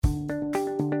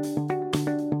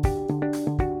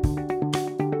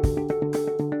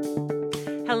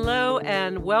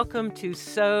and welcome to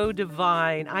So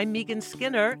Divine. I'm Megan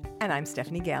Skinner. And I'm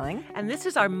Stephanie Gailing. And this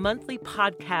is our monthly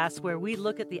podcast where we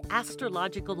look at the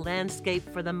astrological landscape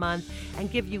for the month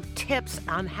and give you tips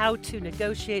on how to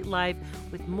negotiate life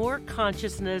with more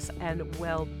consciousness and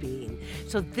well-being.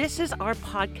 So this is our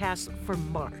podcast for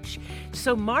March.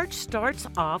 So March starts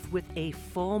off with a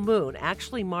full moon.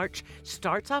 Actually, March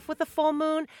starts off with a full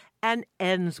moon and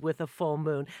ends with a full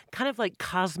moon, kind of like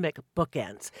cosmic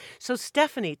bookends. So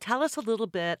Stephanie, tell us a little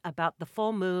bit about the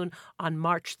full moon on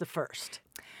March the 1st.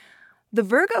 The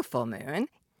Virgo full moon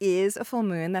is a full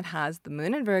moon that has the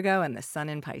moon in Virgo and the sun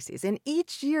in Pisces. And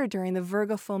each year during the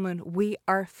Virgo full moon, we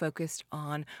are focused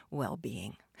on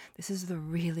well-being. This is the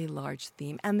really large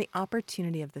theme and the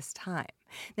opportunity of this time.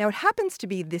 Now, it happens to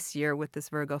be this year with this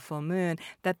Virgo full moon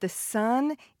that the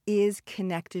sun is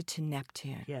connected to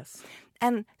Neptune. Yes.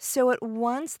 And so at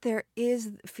once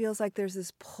feels like there's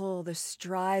this pull, this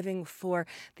striving for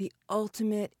the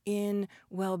ultimate in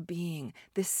well-being,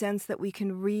 this sense that we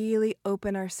can really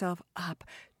open ourselves up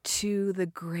to the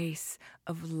grace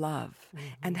of love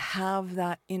and have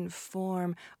that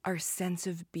inform our sense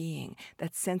of being,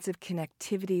 that sense of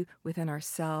connectivity within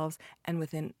ourselves and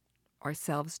within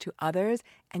ourselves to others.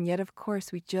 And yet, of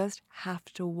course, we just have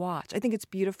to watch. I think it's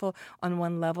beautiful on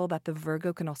one level that the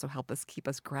Virgo can also help us keep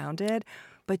us grounded,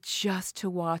 but just to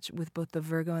watch with both the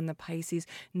Virgo and the Pisces,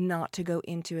 not to go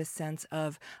into a sense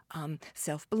of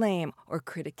self-blame or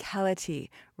criticality,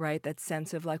 right? That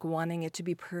sense of like wanting it to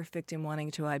be perfect and wanting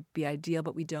to be ideal,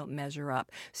 but we don't measure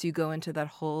up. So you go into that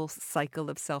whole cycle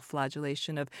of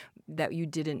self-flagellation of that you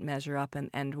didn't measure up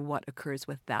and what occurs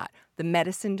with that. The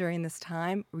medicine during this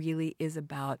time really is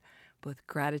about both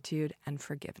gratitude and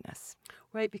forgiveness.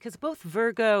 Right, because both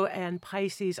Virgo and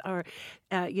Pisces are,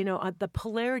 the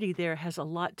polarity there has a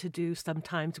lot to do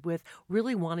sometimes with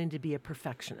really wanting to be a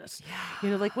perfectionist.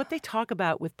 Yeah. Like what they talk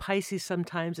about with Pisces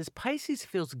sometimes is Pisces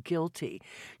feels guilty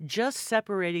just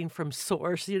separating from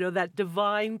source, that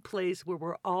divine place where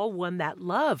we're all one, that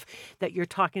love that you're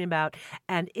talking about,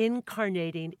 and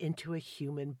incarnating into a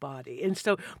human body. And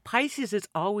so Pisces is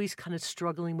always kind of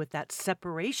struggling with that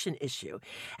separation issue.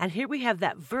 And here we have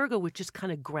that Virgo, which just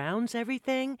kind of grounds everything.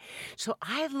 So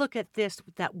I look at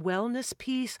that wellness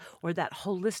piece or that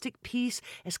holistic piece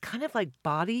as kind of like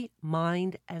body,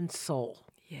 mind, and soul.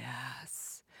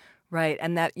 Yes. Right.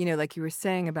 And that, like you were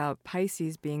saying about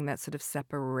Pisces being that sort of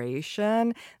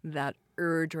separation, that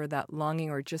urge or that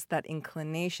longing or just that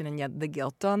inclination and yet the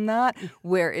guilt on that,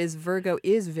 whereas Virgo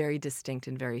is very distinct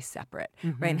and very separate,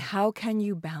 right? And how can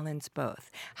you balance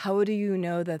both? How do you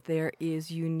know that there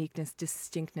is uniqueness,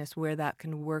 distinctness, where that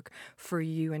can work for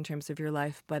you in terms of your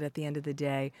life? But at the end of the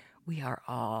day, we are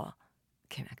all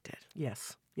connected.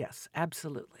 Yes,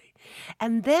 absolutely.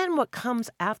 And then what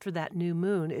comes after that new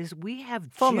moon is we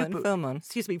have full moon.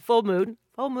 Excuse me, full moon,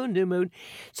 new moon.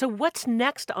 So what's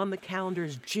next on the calendar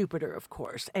is Jupiter, of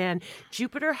course. And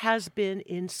Jupiter has been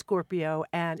in Scorpio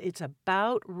and it's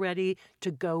about ready to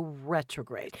go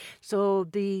retrograde. So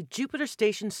the Jupiter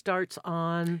station starts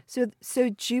on... So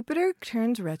Jupiter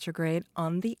turns retrograde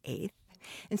on the 8th.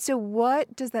 And so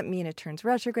what does that mean? It turns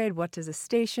retrograde. What does a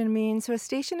station mean? So a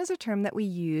station is a term that we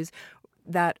use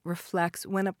that reflects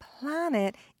when a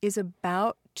planet is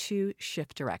about to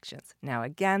shift directions. Now,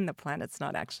 again, the planet's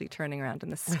not actually turning around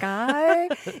in the sky.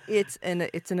 It's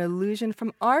an illusion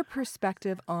from our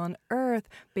perspective on Earth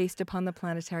based upon the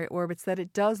planetary orbits that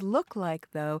it does look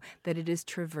like, though, that it is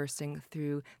traversing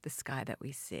through the sky that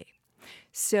we see.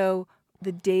 So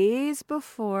the days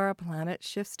before a planet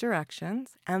shifts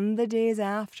directions and the days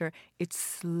after, it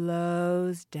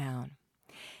slows down.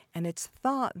 And it's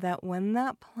thought that when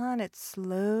that planet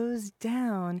slows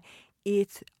down,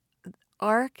 its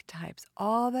archetypes,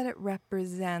 all that it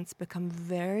represents, become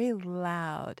very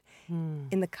loud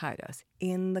in the kairos,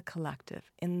 in the collective,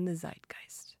 in the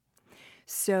zeitgeist.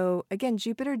 So again,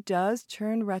 Jupiter does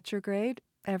turn retrograde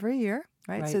every year,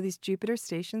 right? So these Jupiter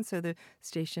stations, so the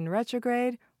station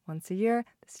retrograde once a year,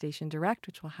 the station direct,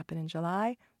 which will happen in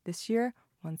July this year,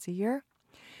 once a year.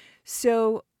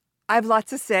 So I have lots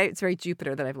to say. It's very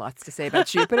Jupiter that I have lots to say about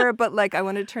Jupiter, but I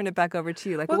want to turn it back over to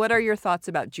you. What are your thoughts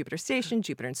about Jupiter station,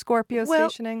 Jupiter and Scorpio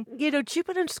stationing?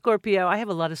 Jupiter and Scorpio, I have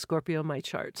a lot of Scorpio in my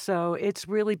chart, so it's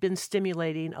really been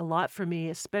stimulating a lot for me,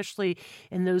 especially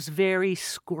in those very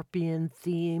Scorpion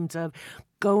themes of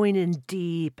going in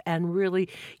deep and really,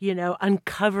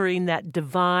 uncovering that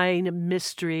divine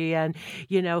mystery and,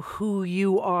 who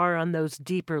you are on those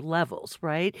deeper levels,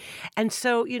 right? And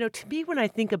so, to me, when I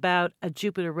think about a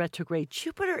Jupiter retrograde,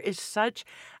 Jupiter is such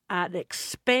an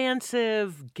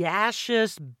expansive,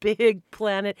 gaseous, big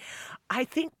planet. I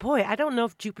think, boy, I don't know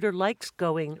if Jupiter likes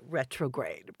going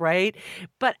retrograde, right?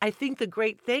 But I think the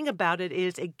great thing about it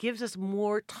is it gives us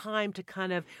more time to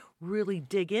kind of really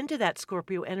dig into that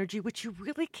Scorpio energy, which you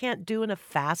really can't do in a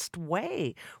fast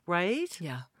way, right?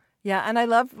 Yeah. Yeah, and I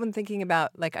love when thinking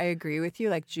about, like, I agree with you,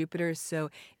 like, Jupiter is so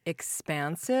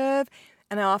expansive.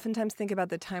 And I oftentimes think about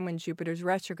the time when Jupiter's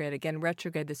retrograde. Again,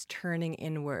 retrograde, this turning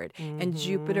inward. And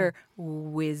Jupiter,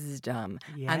 wisdom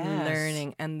and Yes.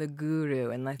 learning and the guru.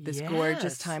 And like this gorgeous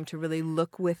Yes. time to really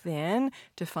look within,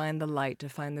 to find the light, to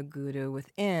find the guru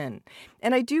within.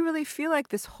 And I do really feel like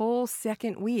this whole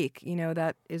second week,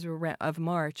 that is of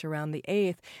March around the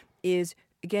 8th, is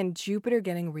again, Jupiter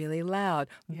getting really loud,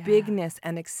 bigness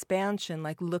and expansion,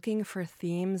 like looking for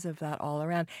themes of that all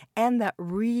around, and that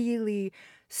really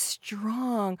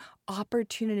strong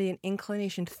opportunity and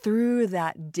inclination through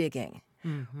that digging,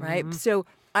 right? So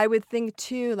I would think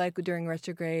too, like during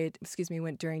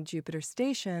during Jupiter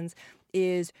stations,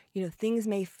 is, things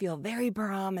may feel very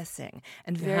promising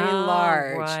and very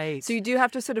large. Right. So you do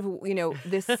have to sort of,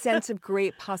 this sense of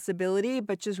great possibility,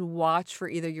 but just watch for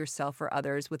either yourself or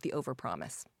others with the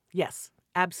overpromise. Yes,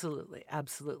 absolutely,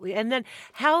 absolutely. And then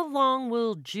how long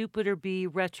will Jupiter be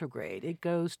retrograde? It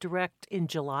goes direct in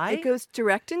July? It goes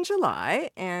direct in July,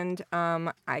 and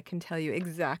I can tell you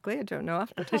exactly. I don't know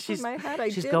off the top of my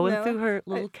head. She's going through her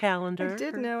little calendar.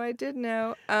 I did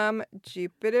know.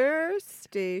 Jupiter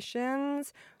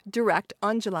stations direct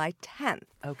on July 10th.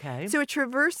 Okay. So it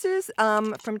traverses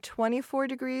from 24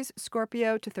 degrees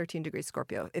Scorpio to 13 degrees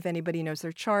Scorpio. If anybody knows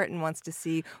their chart and wants to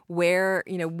see where,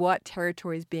 what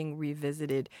territory is being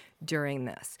revisited during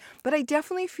this. But I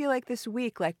definitely feel like this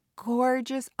week, like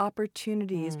gorgeous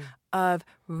opportunities of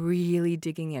really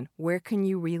digging in. Where can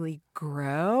you really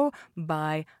grow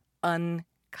by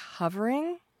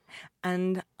uncovering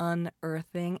and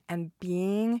unearthing and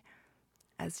being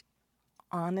as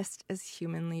honest as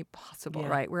humanly possible,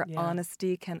 right? Where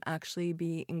honesty can actually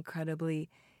be incredibly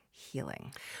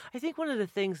healing. I think one of the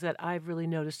things that I've really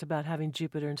noticed about having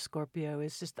Jupiter in Scorpio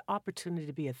is just the opportunity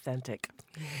to be authentic.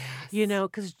 Yes.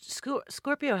 Because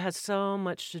Scorpio has so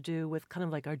much to do with kind of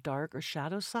like our dark or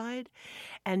shadow side.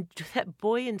 And that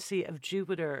buoyancy of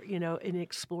Jupiter, in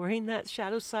exploring that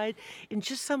shadow side, in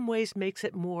just some ways makes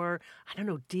it more,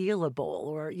 dealable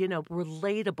or,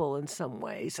 relatable in some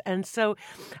ways. And so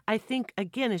I think,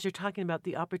 again, as you're talking about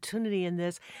the opportunity in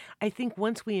this, I think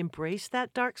once we embrace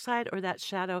that dark side or that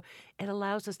shadow, it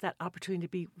allows us that opportunity to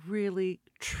be really,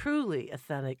 truly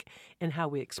authentic in how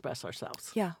we express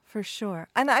ourselves. Yeah, for sure.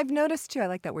 And I've noticed too, I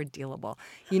like that word dealable,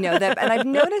 that, and I've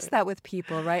noticed that with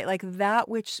people, right? Like that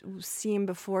which seemed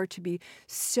before to be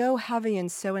so heavy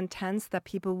and so intense that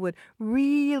people would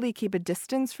really keep a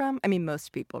distance from. I mean,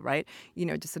 most people, right?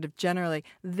 Just sort of generally,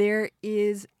 there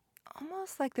is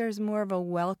almost like there's more of a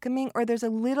welcoming, or there's a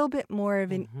little bit more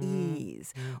of an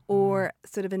ease, or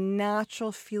sort of a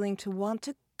natural feeling to want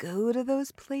to go to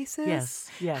those places,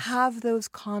 Yes. have those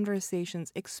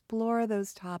conversations, explore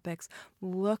those topics,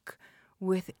 look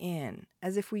within,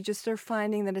 as if we just are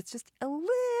finding that it's just a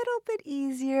little bit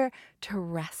easier to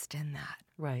rest in that.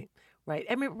 Right.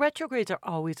 I mean, retrogrades are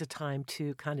always a time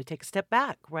to kind of take a step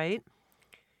back, right?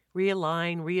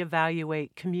 Realign,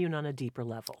 reevaluate, commune on a deeper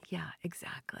level. Yeah,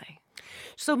 exactly.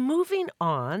 So moving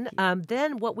on,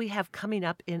 then what we have coming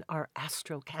up in our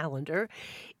astro calendar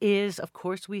is, of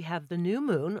course, we have the new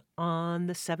moon on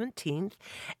the 17th,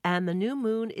 and the new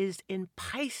moon is in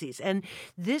Pisces. And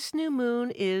this new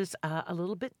moon is a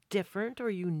little bit different or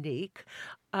unique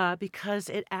because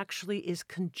it actually is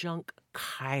conjunct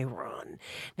Chiron.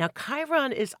 Now,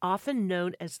 Chiron is often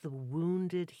known as the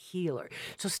wounded healer.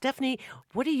 So, Stephanie,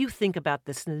 what do you think about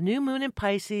this? The new moon in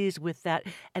Pisces with that,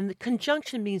 and the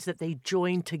conjunction means that they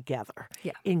join together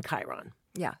in Chiron.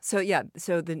 Yeah. So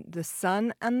the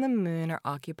sun and the moon are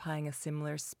occupying a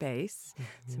similar space,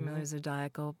 similar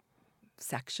zodiacal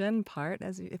section, part,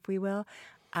 as if we will,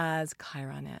 as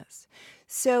Chiron is.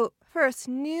 So first,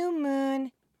 new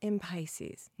moon in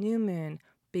Pisces. New moon,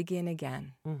 begin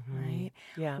again, right?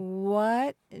 Yeah.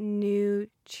 What new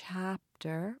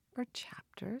chapter or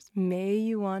chapters may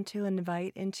you want to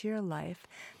invite into your life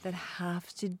that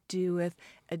have to do with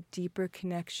a deeper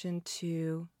connection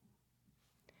to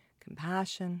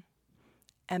compassion,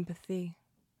 empathy,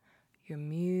 your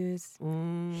muse,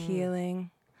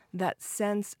 healing, that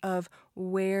sense of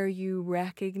where you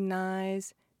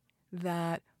recognize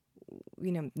that,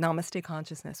 namaste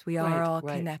consciousness, we are all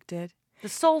connected. The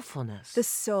soulfulness. The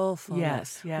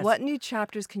soulfulness. Yes. What new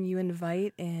chapters can you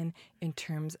invite in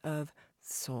terms of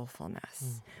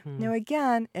soulfulness. Mm-hmm. Now,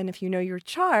 again, and if you know your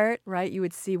chart, right, you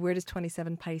would see where does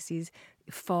 27 Pisces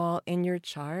fall in your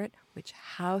chart? Which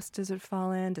house does it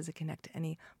fall in? Does it connect to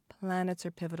any planets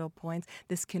or pivotal points?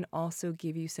 This can also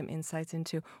give you some insights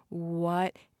into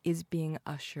what is being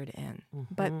ushered in.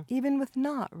 Mm-hmm. But even with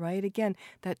not, right, again,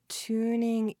 that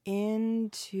tuning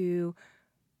into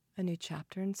a new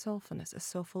chapter in soulfulness, a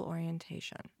soulful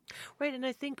orientation. Right, and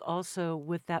I think also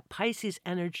with that Pisces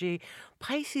energy,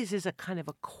 Pisces is a kind of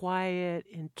a quiet,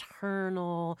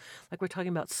 internal, like we're talking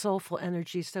about soulful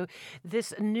energy. So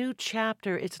this new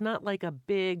chapter, it's not like a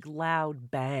big,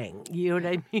 loud bang. You know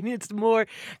what I mean? It's more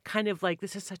kind of like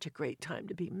this is such a great time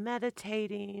to be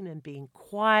meditating and being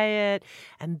quiet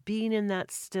and being in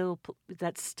that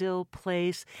still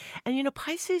place. And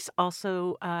Pisces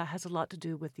also has a lot to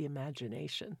do with the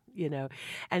imagination.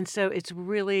 And so it's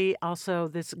really also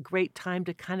this great time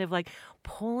to kind of like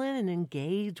pull in and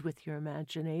engage with your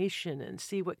imagination and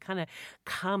see what kind of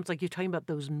comes, like you're talking about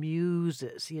those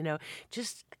muses,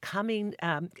 just coming,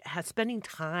 spending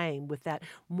time with that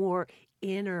more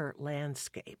inner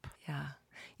landscape. Yeah.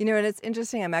 And it's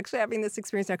interesting. I'm actually having this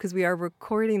experience now because we are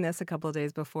recording this a couple of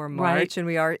days before March, Right. and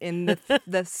we are in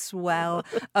the swell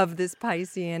of this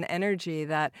Piscean energy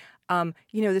that,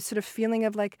 this sort of feeling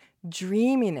of like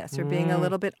dreaminess or being a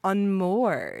little bit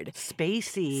unmoored.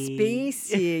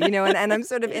 Spacey. And I'm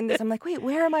sort of in this, I'm like, wait,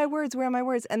 where are my words? Where are my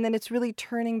words? And then it's really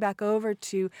turning back over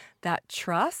to that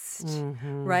trust,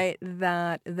 right?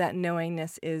 That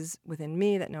knowingness is within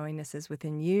me, that knowingness is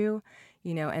within you.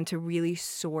 And to really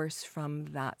source from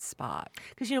that spot.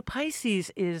 Because,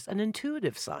 Pisces is an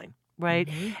intuitive sign, right?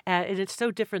 And it's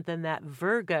so different than that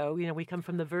Virgo. We come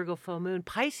from the Virgo full moon.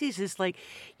 Pisces is like,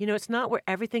 it's not where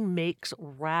everything makes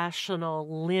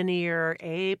rational, linear,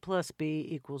 A plus B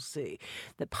equals C.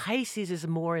 The Pisces is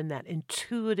more in that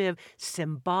intuitive,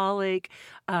 symbolic,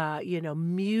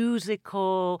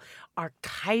 musical,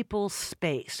 archetypal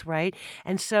space, right?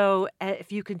 And so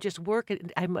if you can just work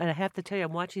it, I have to tell you,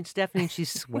 I'm watching Stephanie and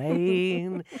she's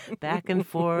swaying back and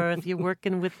forth. You're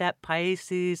working with that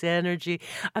Pisces energy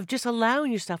of just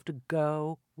allowing yourself to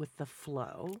go with the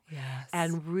flow. Yes.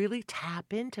 And really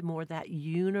tap into more that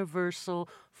universal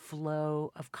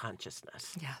flow of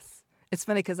consciousness. Yes. It's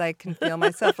funny because I can feel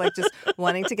myself like just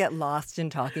wanting to get lost in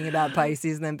talking about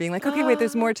Pisces and then being like, okay, wait,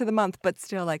 there's more to the month, but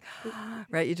still like,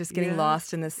 right, you're just getting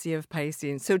lost in the sea of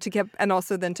Pisces. So and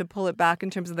also then to pull it back in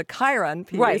terms of the Chiron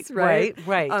piece, right?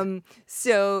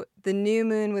 So the new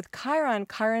moon with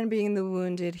Chiron being the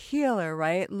wounded healer,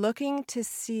 right? Looking to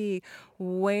see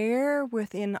where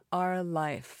within our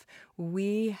life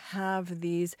we have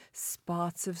these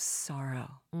spots of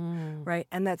sorrow, right?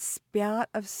 And that spot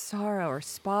of sorrow or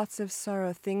spots of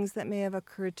sorrow, things that may have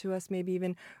occurred to us maybe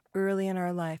even early in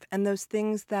our life, and those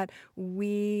things that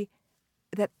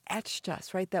etched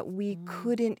us, right? That we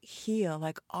couldn't heal,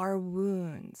 like our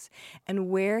wounds. And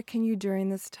where can you during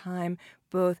this time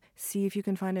both see if you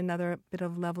can find another bit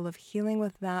of level of healing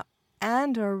with that,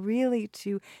 and or really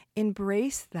to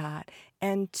embrace that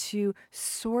and to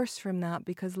source from that,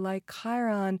 because like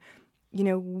Chiron,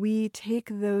 we take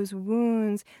those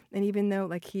wounds, and even though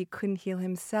like he couldn't heal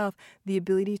himself, the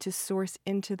ability to source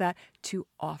into that, to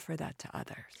offer that to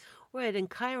others. Right,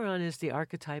 and Chiron is the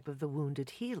archetype of the wounded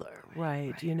healer,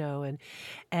 right?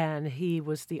 And he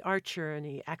was the archer, and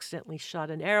he accidentally shot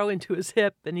an arrow into his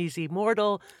hip, and he's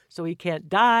immortal, so he can't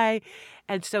die.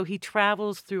 And so he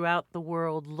travels throughout the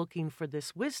world looking for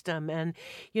this wisdom. And,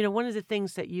 one of the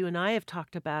things that you and I have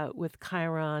talked about with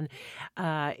Chiron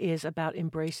is about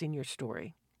embracing your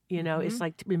story. It's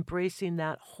like embracing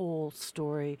that whole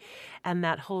story and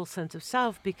that whole sense of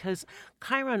self, because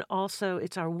Chiron also,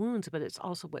 it's our wounds, but it's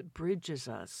also what bridges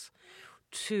us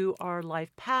to our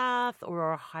life path or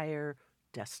our higher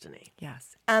destiny.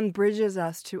 Yes. And bridges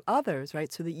us to others,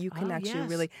 right? So that you can actually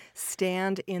really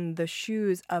stand in the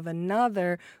shoes of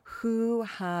another who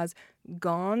has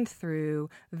gone through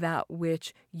that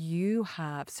which you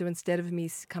have. So instead of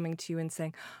me coming to you and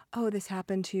saying, oh, this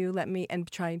happened to you,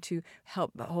 and trying to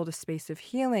help hold a space of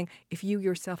healing, if you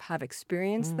yourself have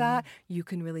experienced that, you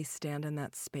can really stand in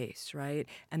that space, right?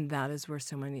 And that is where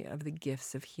so many of the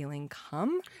gifts of healing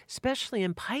come. Especially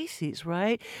in Pisces,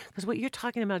 right? Because what you're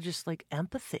talking about, just like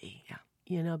empathy. Yeah.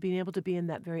 Being able to be in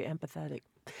that very empathetic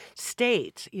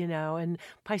state, and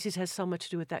Pisces has so much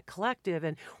to do with that collective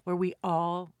and where we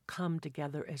all come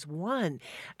together as one.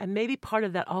 And maybe part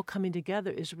of that all coming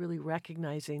together is really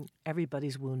recognizing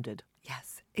everybody's wounded.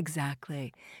 Yes,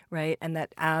 exactly. Right. And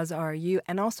that as are you.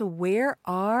 And also, where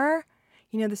are,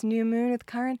 this new moon with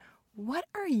Chiron, what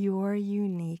are your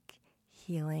unique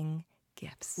healing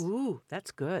gifts? Ooh,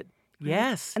 that's good.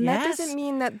 Yes, And that yes. doesn't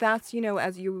mean that that's,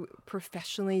 as you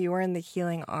professionally, you're in the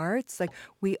healing arts. Like,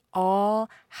 we all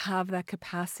have that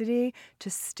capacity to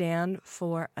stand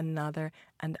for another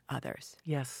and others.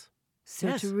 Yes.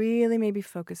 So to really maybe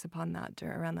focus upon that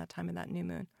around that time of that new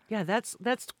moon. Yeah, that's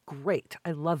great.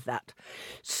 I love that.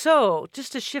 So,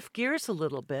 just to shift gears a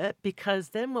little bit, because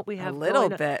then what we have A little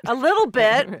going bit. a little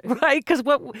bit, right? Because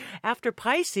after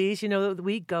Pisces,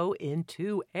 we go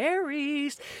into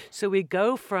Aries. So we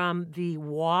go from the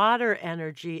water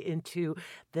energy into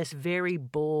this very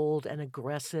bold and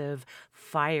aggressive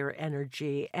fire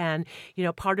energy, and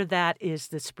part of that is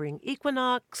the spring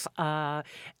equinox, and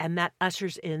that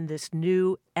ushers in this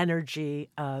new energy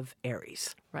of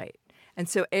Aries. Right. And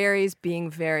so Aries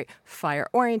being very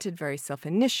fire-oriented, very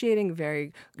self-initiating,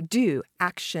 very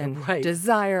action, Right.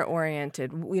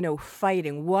 desire-oriented,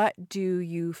 fighting. What do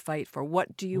you fight for?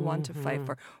 What do you want to fight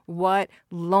for? What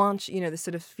launch, the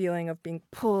sort of feeling of being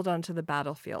pulled onto the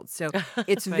battlefield. So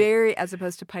it's Right. very, as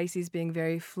opposed to Pisces being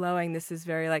very flowing, this is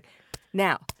very like,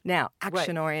 now,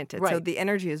 action-oriented. So Right. the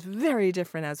energy is very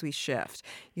different as we shift.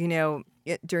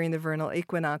 During the vernal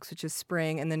equinox, which is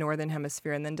spring in the northern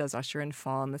hemisphere, and then does usher in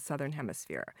fall in the southern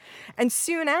hemisphere. And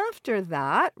soon after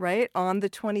that, right, on the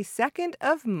 22nd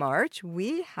of March,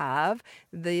 we have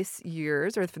the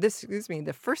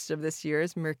first of this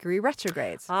year's Mercury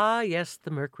retrogrades. Ah, yes, the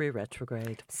Mercury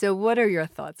retrograde. So what are your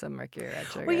thoughts on Mercury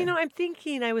retrograde?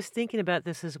 Well, I was thinking about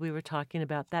this as we were talking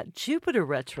about that Jupiter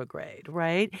retrograde,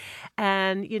 right?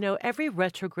 And, every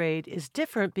retrograde is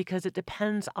different because it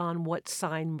depends on what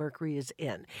sign Mercury is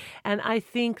in. And I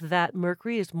think that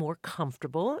Mercury is more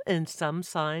comfortable in some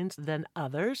signs than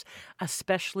others,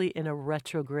 especially in a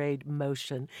retrograde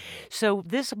motion. So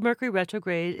this Mercury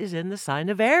retrograde is in the sign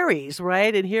of Aries,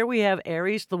 right? And here we have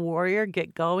Aries, the warrior,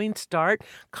 get going, start,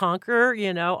 conquer,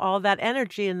 all that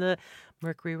energy. And the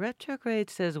Mercury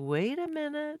retrograde says, wait a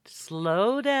minute,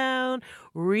 slow down,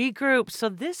 regroup. So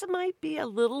this might be a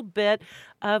little bit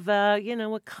of a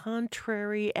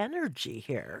contrary energy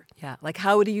here. Yeah, like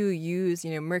how do you use,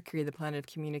 Mercury, the planet of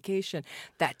communication,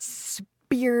 that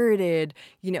spirited,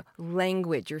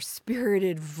 language, your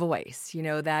spirited voice,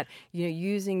 that,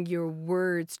 using your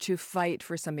words to fight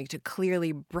for something, to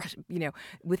clearly,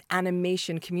 with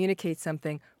animation communicate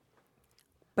something.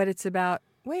 But it's about,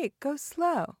 wait, go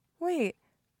slow. Wait,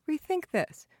 rethink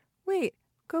this. Wait,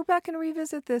 go back and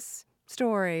revisit this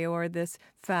story or this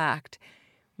fact.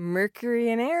 Mercury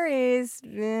in Aries,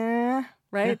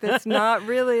 right? That's not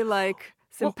really like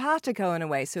simpatico in a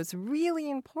way. So it's really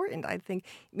important, I think,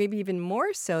 maybe even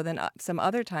more so than some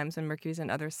other times when Mercury's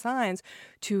in other signs,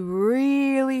 to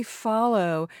really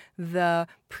follow the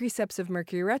precepts of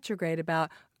Mercury retrograde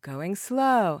about going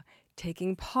slow,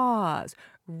 taking pause,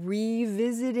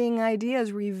 revisiting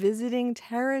ideas, revisiting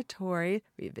territory,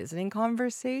 revisiting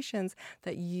conversations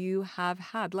that you have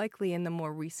had likely in the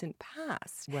more recent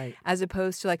past. Right. As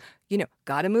opposed to like,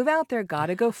 gotta move out there,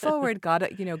 gotta go forward,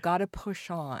 gotta push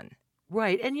on.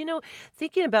 Right. And,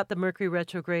 thinking about the Mercury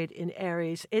retrograde in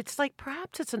Aries, it's like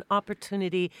perhaps it's an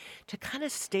opportunity to kind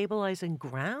of stabilize and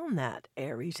ground that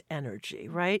Aries energy,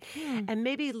 right? And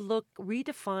maybe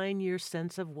redefine your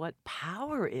sense of what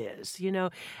power is,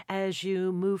 as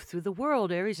you move through the world.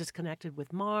 Aries is connected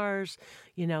with Mars,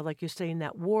 like you're saying,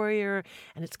 that warrior,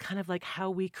 and it's kind of like how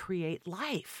we create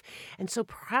life. And so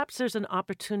perhaps there's an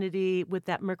opportunity with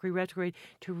that Mercury retrograde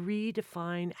to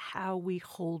redefine how we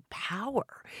hold power.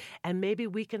 And maybe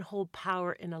we can hold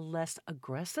power in a less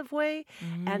aggressive way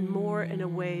and more in a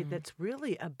way that's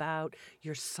really about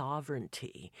your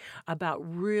sovereignty, about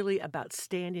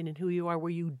standing in who you are,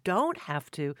 where you don't have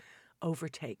to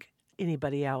overtake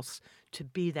anybody else to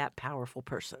be that powerful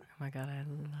person. Oh my God, I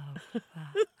love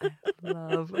that. I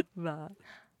love that.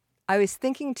 I was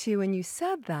thinking too, when you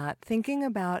said that, thinking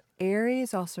about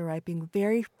Aries also, right, being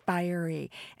very fiery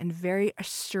and very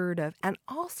assertive. And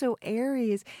also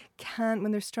Aries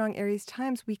when there's strong Aries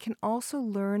times, we can also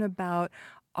learn about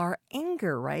our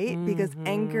anger, right? Because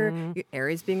anger,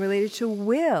 Aries being related to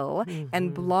will,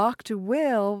 and blocked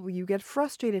will, you get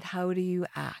frustrated. How do you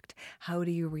act? How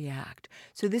do you react?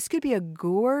 So this could be a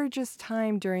gorgeous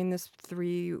time during this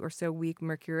 3 or so week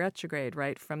Mercury retrograde,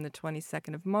 right? From the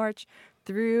 22nd of March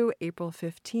through April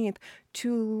 15th,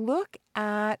 to look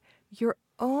at your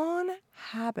own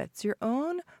habits, your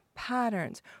own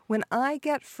patterns. When I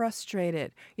get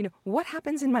frustrated, what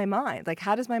happens in my mind? Like,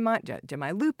 how does my mind, am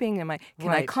I looping? Can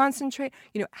I concentrate?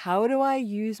 How do I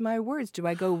use my words? Do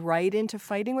I go right into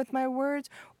fighting with my words?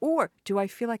 Or do I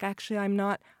feel like actually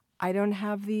I don't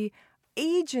have the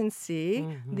agency,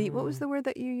 what was the word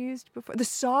that you used before? The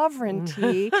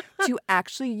sovereignty to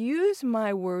actually use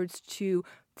my words to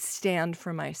stand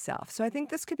for myself. So I think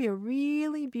this could be a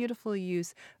really beautiful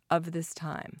use of this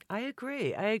time. I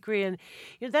agree. And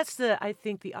that's I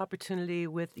think the opportunity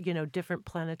with, different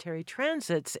planetary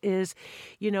transits is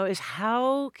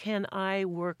how can I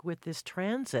work with this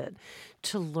transit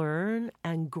to learn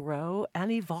and grow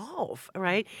and evolve,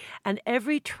 right? And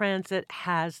every transit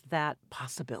has that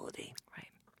possibility. Right.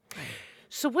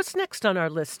 So what's next on our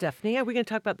list, Stephanie? Are we going to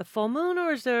talk about the full moon,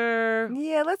 or is there...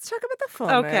 Yeah, let's talk about the full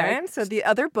Okay. moon. So the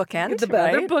other bookend, The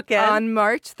other bookend. On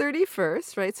March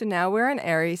 31st, right? So now we're in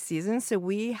Aries season. So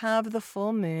we have the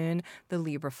full moon, the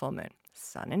Libra full moon.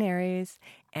 Sun in Aries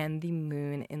and the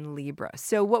moon in Libra.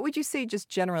 So what would you say just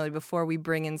generally before we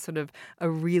bring in sort of a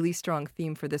really strong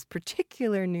theme for this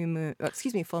particular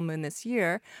full moon this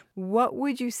year? What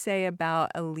would you say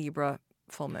about a Libra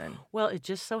full moon? Well, it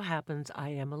just so happens I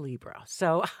am a Libra.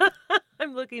 So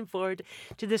I'm looking forward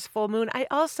to this full moon. I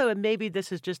also, and maybe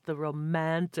this is just the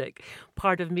romantic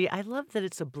part of me, I love that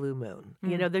it's a blue moon.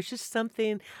 There's just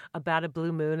something about a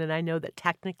blue moon. And I know that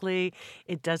technically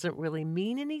it doesn't really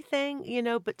mean anything,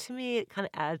 but to me it kind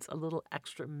of adds a little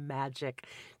extra magic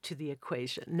to the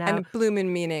equation. Now, and blue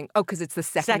moon meaning, because it's the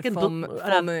second full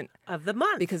moon of the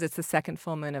month. Because it's the second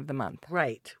full moon of the month.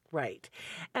 Right.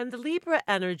 And the Libra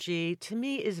energy to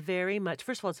me is very much,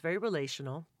 first of all, it's very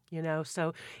relational.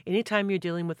 So anytime you're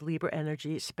dealing with Libra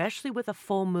energy, especially with a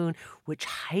full moon, which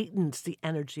heightens the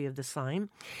energy of the sign,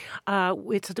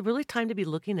 it's really time to be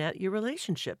looking at your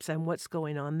relationships and what's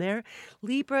going on there.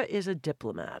 Libra is a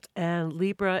diplomat, and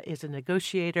Libra is a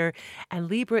negotiator, and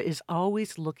Libra is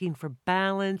always looking for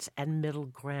balance and middle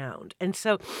ground. And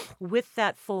so with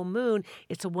that full moon,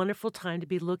 it's a wonderful time to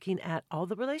be looking at all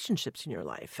the relationships in your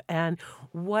life and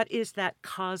what is that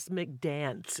cosmic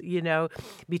dance,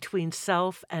 between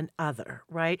self and other,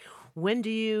 right? When do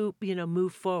you,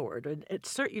 move forward and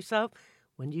assert yourself?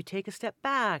 When do you take a step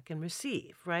back and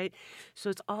receive, right? So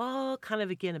it's all kind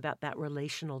of, again, about that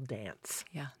relational dance.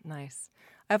 Yeah, nice.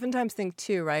 I oftentimes think,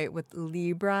 too, right, with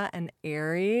Libra and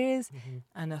Aries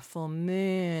and a full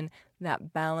moon,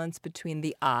 that balance between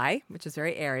the I, which is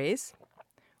very Aries,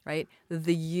 right,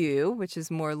 the you, which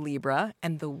is more Libra,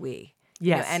 and the we.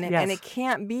 Yes, and it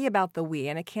can't be about the we,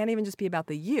 and it can't even just be about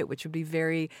the you, which would be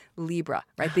very Libra,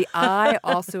 right? The I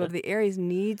also of the Aries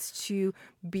needs to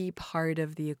be part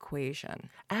of the equation.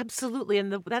 Absolutely,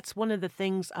 and that's one of the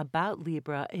things about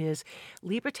Libra is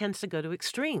Libra tends to go to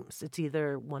extremes. It's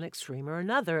either one extreme or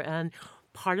another, and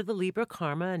part of the Libra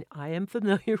karma, and I am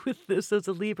familiar with this as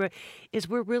a Libra, is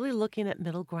we're really looking at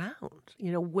middle ground.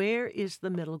 Where is the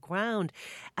middle ground?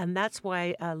 And that's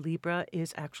why Libra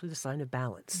is actually the sign of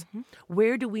balance.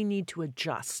 Where do we need to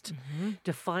adjust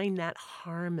to find that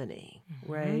harmony,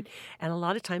 right? And a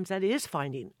lot of times that is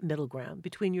finding middle ground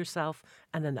between yourself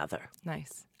and another.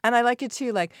 Nice. And I like it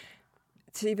too,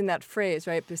 to even that phrase,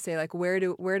 right? To say where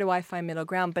do I find middle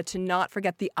ground, but to not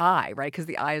forget the I, right? Because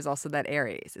the I is also that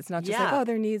Aries. It's not just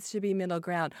there needs to be middle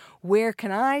ground. Where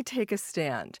can I take a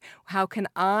stand? How can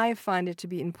I find it to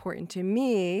be important to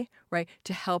me, right?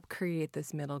 To help create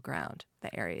this middle ground,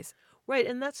 the Aries. Right,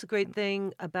 and that's the great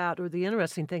thing about, or the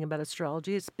interesting thing about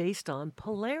astrology, it's based on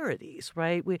polarities,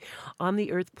 right? On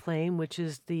the Earth plane, which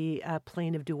is the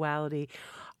plane of duality,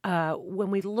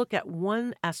 when we look at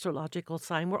one astrological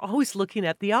sign, we're always looking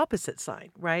at the opposite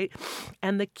sign, right?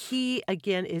 And the key,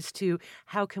 again, is to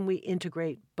how can we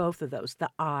integrate both of those, the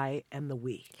I and the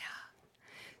we. Yeah.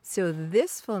 So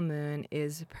this full moon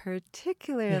is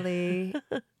particularly,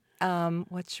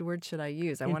 which word should I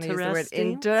use? I want to use the word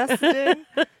interesting.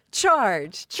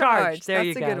 Charged. There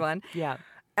you go. That's a good one. Yeah.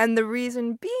 And the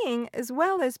reason being, as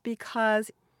well, is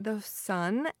because the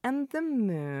sun and the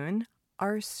moon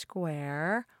are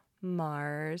square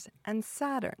Mars and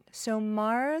Saturn. So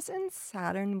Mars and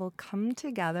Saturn will come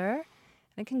together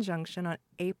in a conjunction on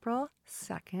April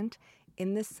 2nd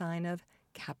in the sign of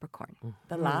Capricorn.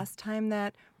 The last time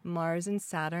that Mars and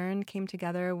Saturn came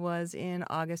together was in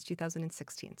August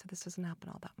 2016. So this doesn't happen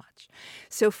all that much.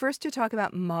 So first to talk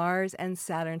about Mars and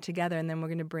Saturn together, and then we're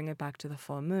going to bring it back to the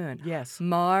full moon. Yes.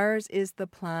 Mars is the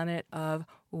planet of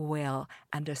will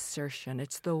and assertion.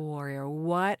 It's the warrior.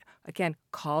 What, again,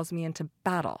 calls me into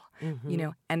battle,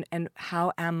 and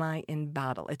how am I in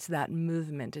battle? It's that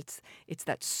movement. It's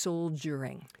that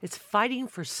soldiering. It's fighting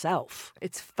for self.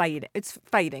 It's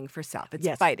fighting for self. It's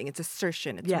fighting. It's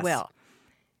assertion. It's will.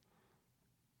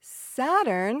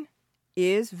 Saturn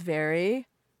is very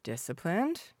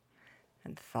disciplined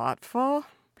and thoughtful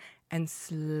and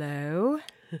slow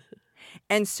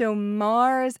And so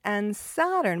Mars and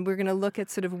Saturn, we're going to look at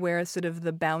sort of where sort of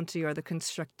the bounty or the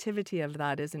constructivity of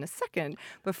that is in a second.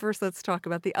 But first, let's talk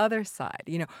about the other side.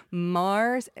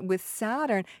 Mars with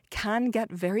Saturn can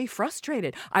get very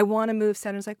frustrated. I want to move.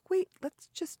 Saturn's like, wait, let's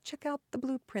just check out the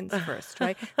blueprints first,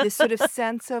 right? This sort of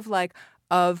sense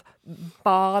of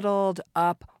bottled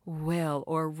up will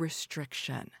or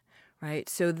restriction, right?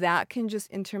 So that can just,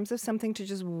 in terms of something to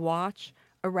just watch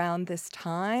around this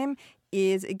time,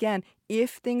 is, again,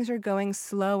 if things are going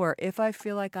slower, if I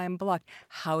feel like I'm blocked,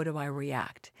 how do I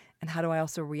react? And how do I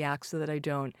also react so that I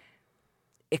don't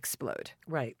explode?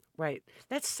 Right.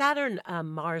 That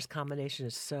Saturn-Mars combination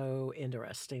is so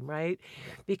interesting, right?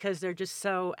 Because they're just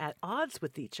so at odds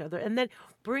with each other. And then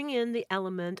bring in the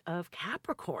element of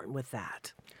Capricorn with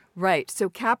that. Right. So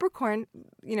Capricorn,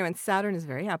 and Saturn is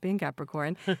very happy in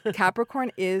Capricorn.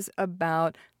 Capricorn is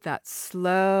about that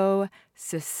slow,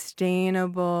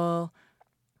 sustainable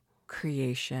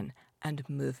creation and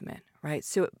movement, right?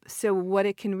 So what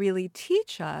it can really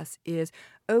teach us is,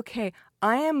 okay,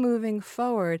 I am moving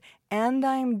forward and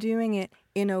I'm doing it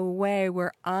in a way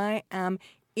where I am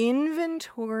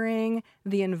inventorying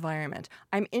the environment.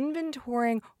 I'm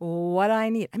inventorying what I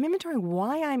need. I'm inventorying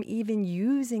why I'm even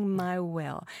using my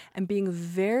will and being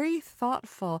very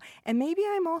thoughtful. And maybe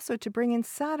I'm also, to bring in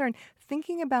Saturn,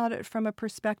 thinking about it from a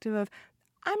perspective of,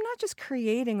 I'm not just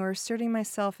creating or asserting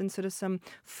myself in sort of some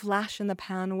flash in the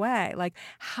pan way. Like,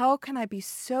 how can I be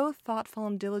so thoughtful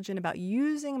and diligent about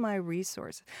using my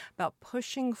resources, about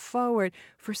pushing forward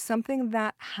for something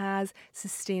that has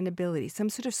sustainability,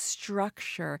 some sort of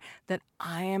structure that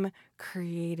I am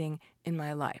creating in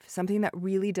my life, something that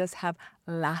really does have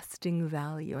lasting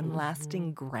value and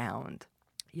lasting ground.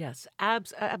 Yes,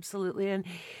 absolutely. And,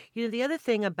 the other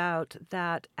thing about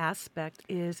that aspect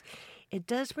is it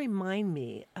does remind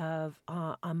me of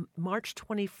on March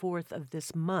 24th of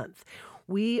this month,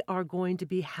 we are going to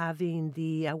be having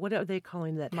the, what are they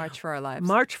calling that? March for Our Lives.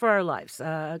 March for Our Lives,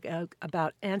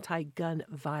 about anti-gun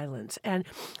violence. And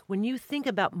when you think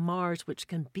about Mars, which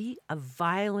can be a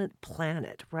violent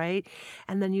planet, right?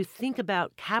 And then you think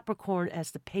about Capricorn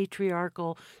as the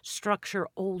patriarchal structure,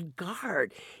 old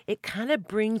guard, it kind of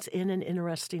brings in an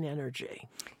interesting energy.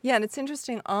 Yeah, and it's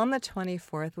interesting. On the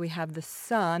 24th, we have the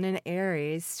Sun in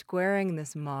Aries squaring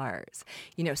this Mars.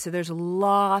 So there's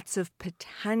lots of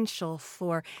potential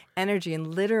for energy,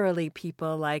 and literally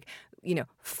people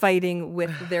fighting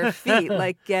with their feet,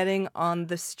 like getting on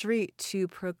the street to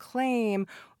proclaim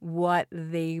what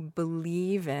they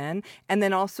believe in. And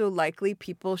then also likely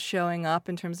people showing up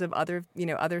in terms of other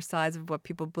sides of what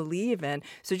people believe in.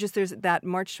 So just there's that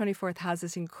March 24th has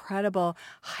this incredible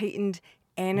heightened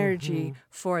energy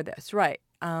for this, right?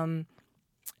 And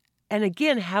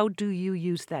again, how do you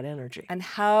use that energy? And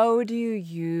how do you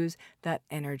use that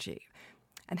energy?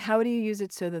 And how do you use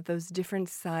it so that those different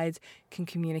sides can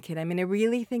communicate? I mean, I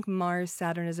really think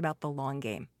Mars-Saturn is about the long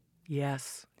game.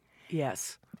 Yes.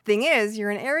 Thing is,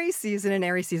 you're in Aries season, and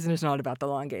Aries season is not about the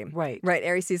long game. Right.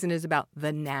 Aries season is about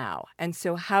the now. And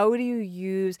so how do you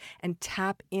use and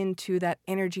tap into that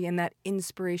energy and that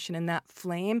inspiration and that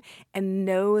flame and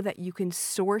know that you can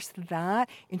source that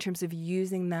in terms of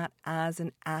using that as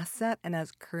an asset and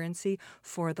as currency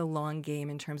for the long game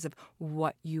in terms of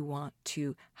what you want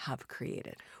to have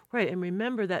created. Right, and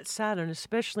remember that Saturn,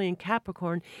 especially in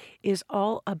Capricorn, is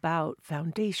all about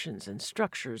foundations and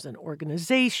structures and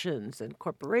organizations and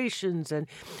corporations and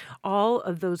all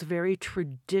of those very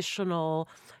traditional,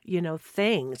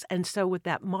 things. And so with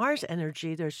that Mars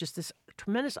energy, there's just this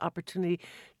tremendous opportunity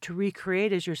to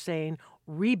recreate, as you're saying,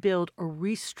 rebuild or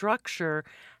restructure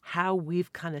how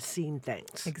we've kind of seen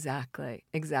things. Exactly.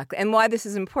 And why this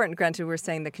is important, granted, we're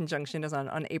saying the conjunction is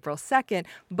on April 2nd,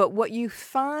 but what you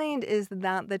find is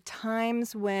that the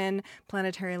times when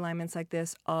planetary alignments like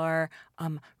this are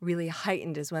really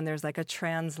heightened is when there's like a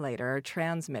translator or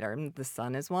transmitter. The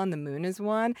sun is one, the moon is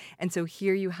one. And so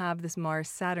here you have this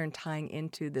Mars-Saturn tying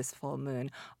into this full moon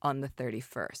on the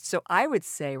 31st. So I would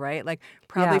say, right,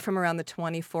 probably from around the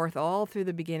 24th all through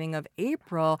the beginning of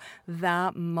April,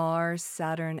 that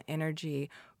Mars-Saturn energy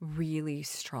really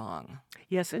strong.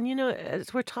 Yes, and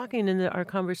as we're talking in our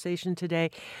conversation today,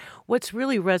 what's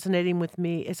really resonating with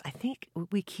me is I think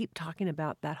we keep talking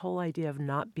about that whole idea of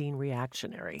not being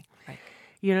reactionary. Right.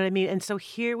 You know what I mean? And so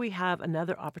here we have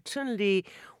another opportunity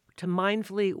to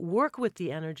mindfully work with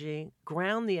the energy,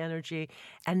 ground the energy,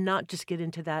 and not just get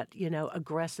into that,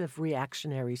 aggressive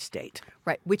reactionary state.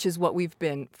 Right, which is what we've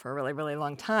been for a really, really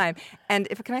long time. And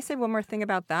can I say one more thing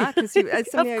about that? Because something I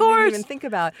didn't even think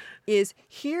about is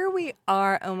here we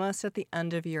are almost at the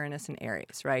end of Uranus and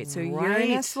Aries, right? So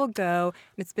Uranus will go,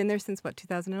 and it's been there since,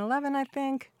 2011, I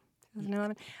think?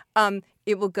 2011.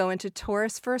 It will go into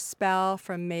Taurus for a spell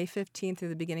from May 15th through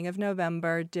the beginning of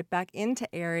November, dip back into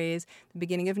Aries, the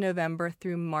beginning of November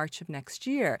through March of next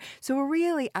year. So we're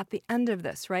really at the end of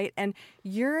this, right?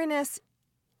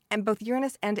 And both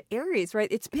Uranus and Aries, right?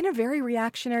 It's been a very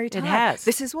reactionary time. It has.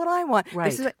 This is what I want. Right.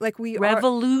 This is like we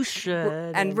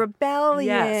Revolution. and rebellion.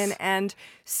 Yes. And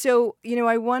so,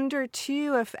 I wonder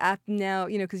too if now,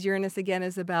 because Uranus again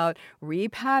is about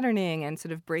repatterning and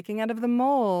sort of breaking out of the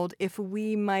mold, if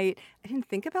we might, I didn't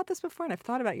think about this before, and I've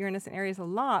thought about Uranus and Aries a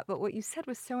lot, but what you said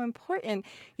was so important.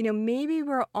 Maybe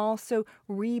we're also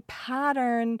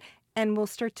repattern and we'll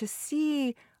start to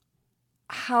see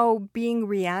how being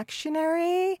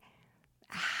reactionary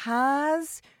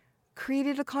has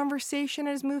created a conversation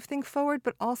and has moved things forward,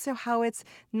 but also how it's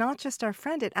not just our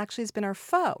friend, it actually has been our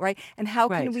foe, right? And how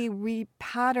can we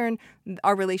repattern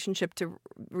our relationship to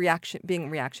being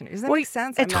reactionary? Does that make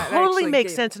sense? It totally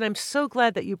makes sense, and I'm so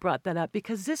glad that you brought that up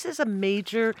because this is a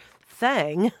major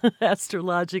thing,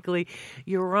 astrologically.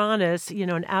 Uranus,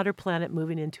 an outer planet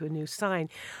moving into a new sign.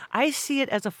 I see it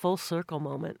as a full circle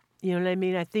moment. You know what I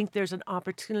mean? I think there's an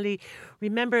opportunity.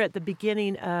 Remember at the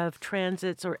beginning of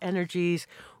transits or energies,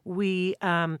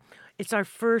 it's our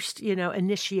first,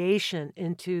 initiation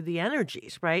into the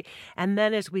energies, right? And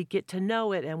then as we get to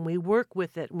know it and we work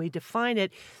with it and we define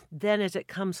it, then as it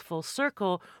comes full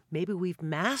circle, maybe we've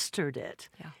mastered it.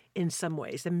 Yeah. In some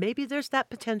ways. And maybe there's that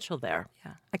potential there.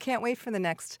 Yeah. I can't wait for the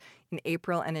next in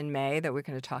April and in May that we're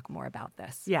going to talk more about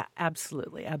this. Yeah,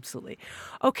 absolutely. Absolutely.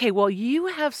 Okay, well, you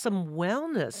have some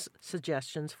wellness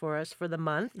suggestions for us for the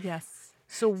month. Yes.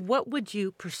 So what would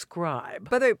you prescribe?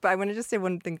 But I want to just say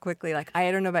one thing quickly.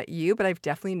 I don't know about you, but I've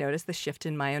definitely noticed the shift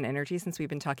in my own energy since we've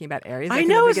been talking about Aries. I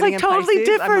know, it's totally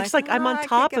different. It's I'm on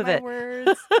top of it.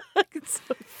 It's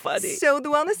so funny. So the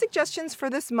wellness suggestions for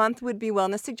this month would be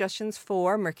wellness suggestions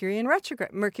for Mercury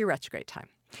retrograde time.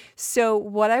 So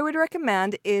what I would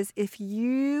recommend is if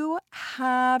you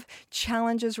have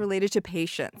challenges related to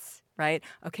patience, right?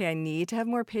 Okay, I need to have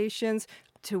more patience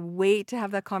to wait to have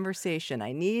that conversation.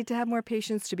 I need to have more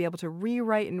patience to be able to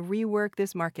rewrite and rework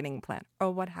this marketing plan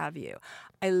or what have you.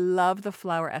 I love the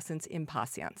flower essence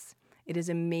Impatience. It is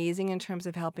amazing in terms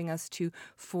of helping us to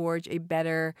forge a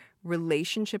better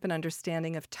relationship and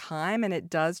understanding of time, and it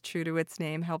does, true to its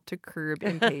name, help to curb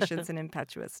impatience and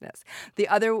impetuousness. The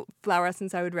other flower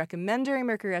essence I would recommend during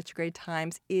Mercury retrograde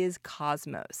times is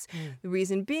Cosmos. The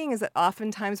reason being is that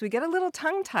oftentimes we get a little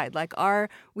tongue-tied,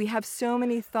 we have so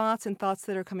many thoughts and thoughts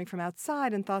that are coming from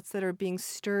outside and thoughts that are being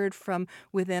stirred from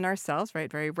within ourselves,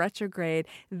 right, very retrograde,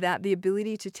 that the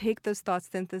ability to take those thoughts,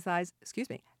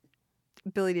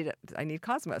 I need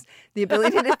Cosmos. The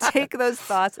ability to take those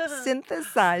thoughts,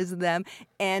 synthesize them,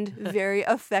 and very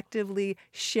effectively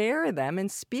share them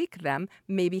and speak them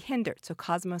may be hindered. So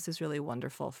Cosmos is really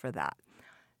wonderful for that.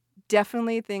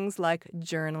 Definitely things like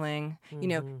journaling,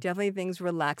 definitely things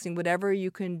relaxing, whatever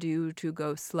you can do to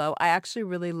go slow. I actually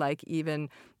really like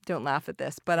don't laugh at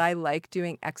this, but I like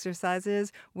doing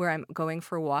exercises where I'm going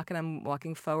for a walk and I'm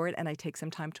walking forward and I take some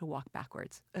time to walk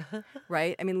backwards,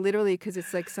 right? I mean, literally, because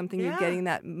it's like something you're getting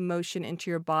that motion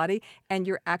into your body and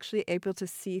you're actually able to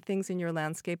see things in your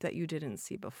landscape that you didn't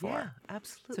see before. Yeah,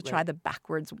 absolutely. So try the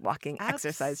backwards walking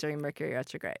exercise during Mercury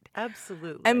retrograde.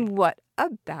 Absolutely. And what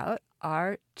about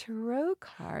our tarot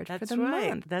card for the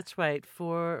month? That's right.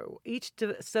 For each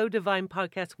So Divine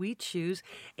podcast, we choose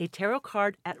a tarot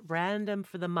card at random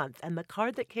for the month. And the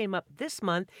card that came up this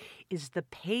month is the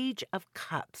Page of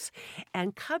Cups.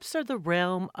 And cups are the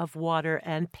realm of water,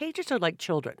 and pages are like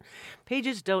children.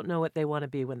 Pages don't know what they want to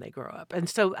be when they grow up. And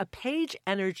so a page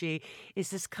energy is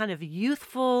this kind of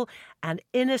youthful and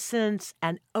innocent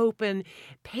and open.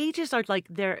 Pages are like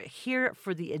they're here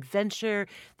for the adventure.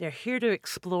 They're here to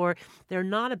explore. They're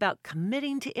not about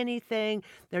committing to anything.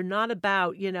 They're not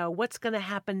about, what's going to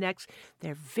happen next.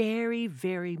 They're very,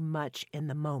 very much in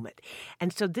the moment.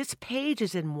 And so this page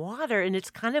is in water, and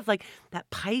it's kind of like that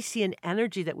Piscean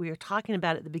energy that we were talking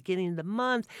about at the beginning of the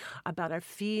month, about our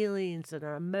feelings and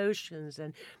our emotions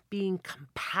and being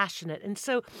compassionate. And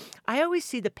so I always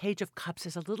see the Page of Cups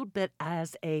as a little bit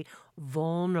as a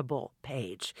vulnerable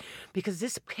page, because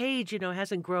this page,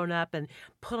 hasn't grown up and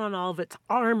put on all of its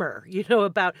armor,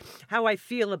 about how I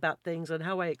feel about things and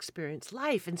how I experience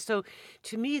life. And so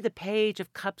to me, the Page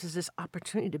of Cups is this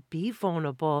opportunity to be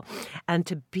vulnerable and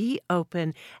to be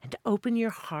open and to open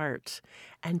your heart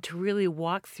and to really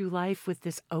walk through life with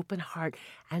this open heart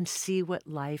and see what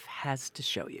life has to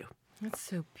show you. That's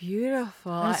so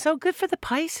beautiful. And it's so good for the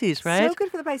Pisces, right? So good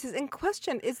for the Pisces. And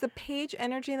question, is the page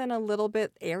energy then a little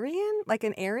bit Arian? Like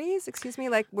an Aries, excuse me?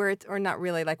 Like where it's, or not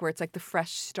really, like where it's like the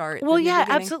fresh start? Well, the new yeah,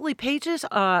 beginning? absolutely. Pages,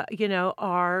 are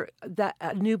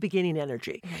that new beginning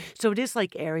energy. So it is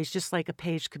like Aries, just like a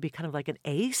page could be kind of like an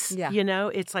ace. Yeah.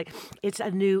 It's like,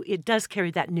 it does carry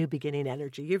that new beginning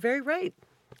energy. You're very right.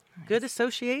 Good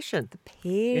association. The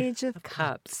Page of Cups,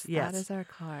 Cups. yes. That is our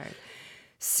card.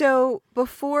 So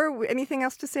anything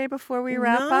else to say before we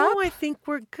wrap up? No, I think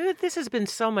we're good. This has been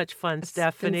so much fun,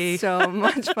 Stephanie. It's been so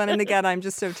much fun. And again, I'm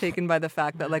just so taken by the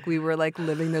fact that like we were like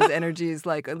living those energies,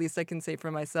 like at least I can say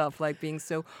for myself, like being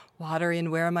so watery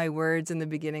and where are my words in the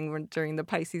beginning during the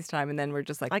Pisces time. And then we're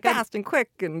just like fast and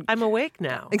quick. And I'm awake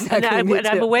now. Exactly. And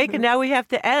I'm awake and now we have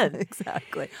to end.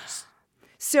 Exactly.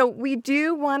 So we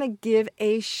do want to give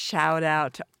a shout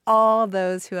out to all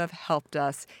those who have helped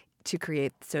us to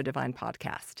create So Divine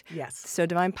Podcast. Yes. So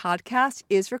Divine Podcast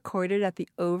is recorded at the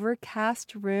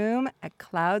Overcast Room at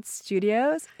Cloud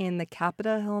Studios in the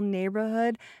Capitol Hill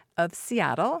neighborhood of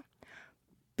Seattle.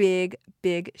 Big,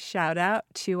 big shout out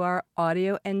to our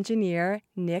audio engineer,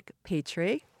 Nick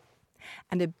Patry.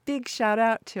 And a big shout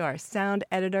out to our sound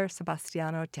editor,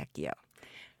 Sebastiano Tecchio.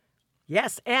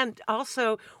 Yes, and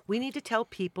also we need to tell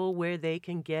people where they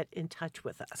can get in touch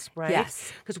with us, right?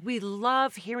 Yes. Because we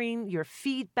love hearing your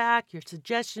feedback, your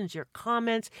suggestions, your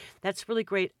comments. That's really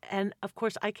great. And of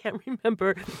course, I can't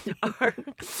remember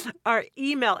our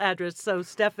email address. So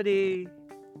Stephanie,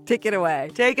 Take it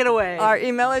away. take it away. Our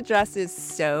email address is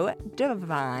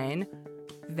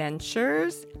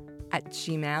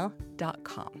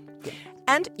sodivineventures@gmail.com.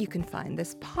 And you can find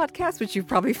this podcast, which you've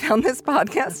probably found this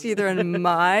podcast either on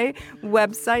my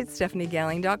website,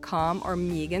 stephaniegowling.com, or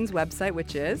Megan's website,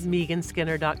 which is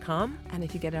MeganSkinner.com. And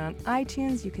if you get it on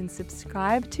iTunes, you can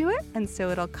subscribe to it. And so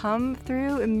it'll come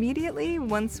through immediately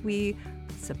once we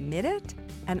submit it.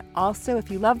 And also,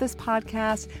 if you love this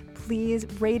podcast, please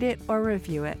rate it or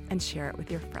review it and share it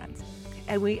with your friends.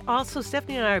 And we also,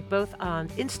 Stephanie and I are both on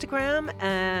Instagram,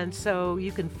 and so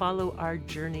you can follow our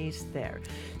journeys there.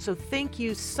 So thank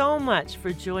you so much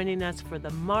for joining us for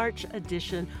the March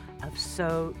edition of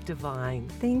So Divine.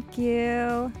 Thank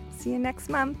you. See you next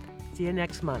month. See you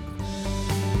next month.